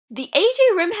The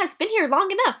AJ room has been here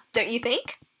long enough, don't you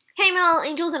think? Hey my little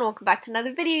angels, and welcome back to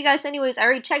another video, you guys. Anyways, I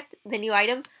already checked the new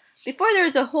item. Before there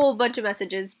was a whole bunch of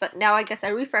messages, but now I guess I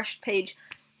refreshed page.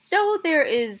 So there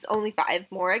is only 5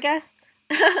 more, I guess.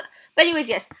 But anyways,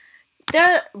 yes.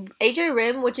 The AJ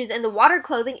rim, which is in the water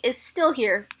clothing, is still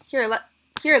here. Here,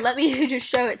 let me just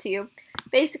show it to you.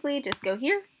 Basically, just go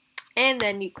here, and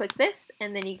then you click this,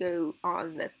 and then you go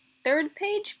on the 3rd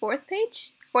page, 4th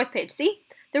page? 4th page, see?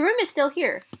 The room is still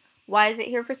here. Why is it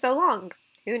here for so long?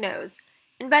 Who knows?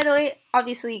 And by the way,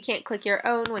 obviously you can't click your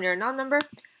own when you're a non-member,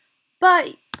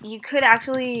 but you could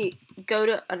actually go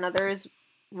to another's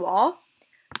wall.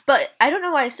 But I don't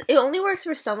know why it only works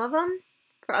for some of them.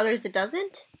 For others it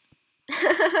doesn't.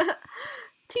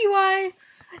 TY.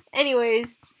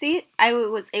 Anyways, see, I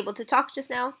was able to talk just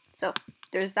now, so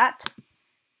there's that.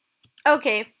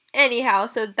 Okay, anyhow,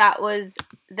 so that was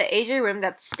the AJ rim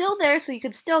that's still there, so you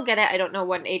could still get it. I don't know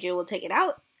when AJ will take it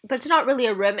out, but it's not really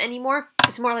a rim anymore.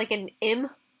 It's more like an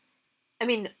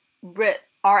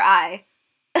R-I.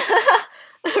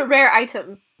 Rare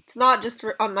item. It's not just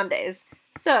for on Mondays.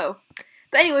 So,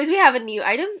 but anyways, we have a new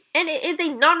item, and it is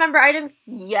a non-member item,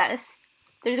 yes.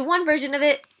 There's one version of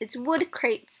it. It's wood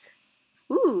crates.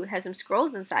 Ooh, it has some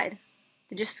scrolls inside.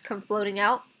 They just come floating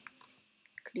out.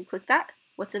 Could you click that?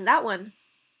 What's in that one?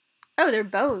 Oh, they're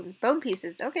bone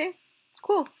pieces. Okay,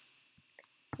 cool.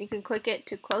 You can click it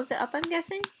to close it up, I'm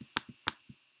guessing.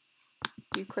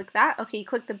 Do you click that? Okay, you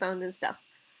click the bones and stuff.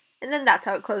 And then that's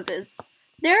how it closes.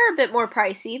 They're a bit more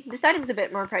pricey. This item's a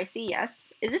bit more pricey,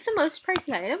 yes. Is this the most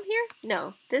pricey item here?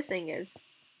 No, this thing is.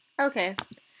 Okay.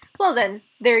 Well then,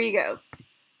 there you go.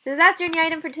 So that's your new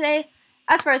item for today.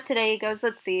 As far as today goes,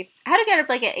 let's see. I had to get up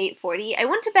like at 8:40. I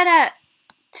went to bed at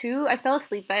 2. I fell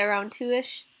asleep by around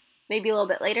 2-ish. Maybe a little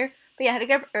bit later. But yeah, I had to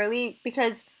get up early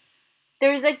because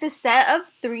there's like this set of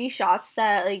 3 shots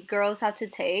that like girls have to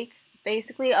take.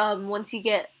 Basically, once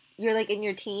you're like in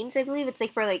your teens, I believe. It's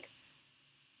like for like,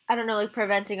 I don't know, like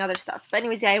preventing other stuff. But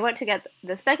anyways, yeah, I went to get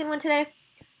the second one today.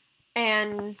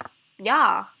 And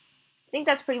yeah, I think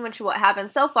that's pretty much what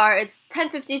happened so far. It's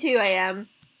 10:52 a.m.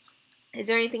 Is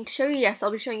there anything to show you? Yes,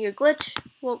 I'll be showing you a glitch.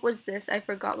 What was this? I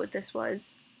forgot what this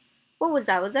was. What was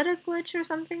that? Was that a glitch or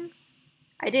something?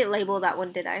 I didn't label that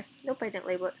one, did I? Nope, I didn't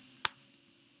label it.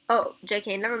 Oh,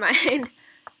 JK, never mind.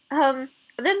 Other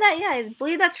than that, yeah, I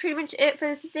believe that's pretty much it for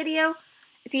this video.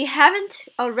 If you haven't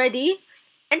already,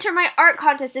 enter my art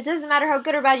contest. It doesn't matter how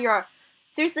good or bad you are.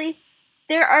 Seriously,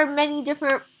 there are many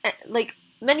different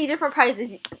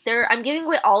prizes. I'm giving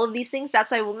away all of these things.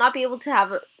 That's why I will not be able to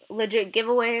have a legit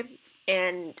giveaway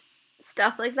and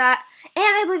stuff like that. And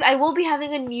I believe I will be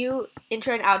having a new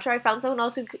intro and outro. I found someone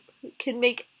else who can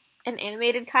make an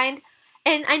animated kind.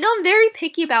 And I know I'm very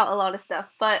picky about a lot of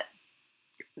stuff, but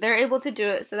they're able to do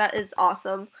it, so that is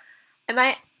awesome.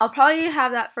 I'll probably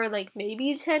have that for like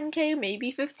maybe 10k,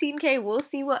 maybe 15k. We'll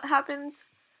see what happens.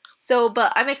 So,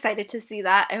 but I'm excited to see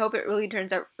that. I hope it really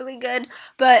turns out really good.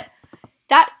 But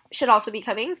that should also be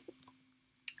coming.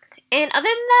 And other than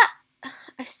that,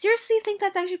 I seriously think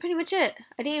that's actually pretty much it.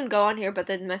 I didn't even go on here, but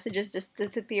the messages just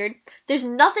disappeared. There's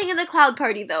nothing in the cloud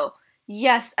party though.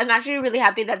 Yes, I'm actually really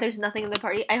happy that there's nothing in the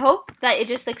party. I hope that it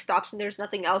just like stops and there's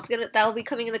nothing else that'll be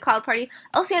coming in the cloud party.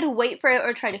 Else you had to wait for it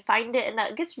or try to find it, and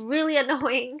that gets really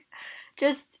annoying.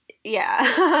 Just, yeah.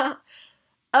 I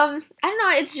don't know,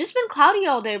 it's just been cloudy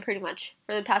all day pretty much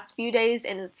for the past few days,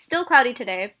 and it's still cloudy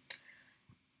today.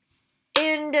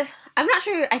 And I'm not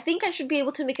sure, I think I should be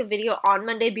able to make a video on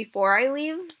Monday before I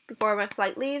leave, before my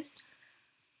flight leaves.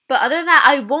 But other than that,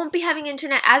 I won't be having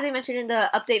internet, as I mentioned in the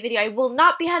update video. I will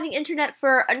not be having internet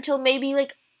for until maybe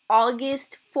like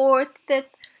August 4th,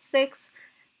 5th, 6th.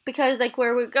 Because like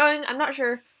where we're going, I'm not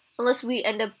sure, unless we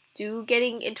end up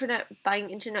buying internet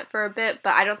for a bit.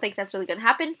 But I don't think that's really going to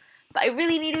happen. But I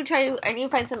really need to I need to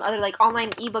find some other like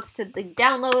online ebooks to like,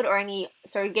 download, or any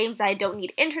sort of games that I don't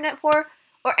need internet for.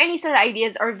 Or any sort of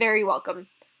ideas are very welcome.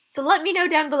 So let me know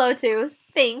down below too.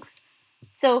 Thanks.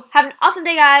 So have an awesome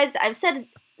day, guys. I've said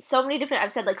a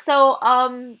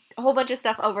whole bunch of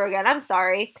stuff over again. I'm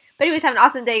sorry. But anyways, have an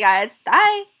awesome day, guys.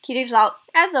 Bye. QTAngel out,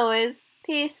 as always.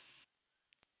 Peace.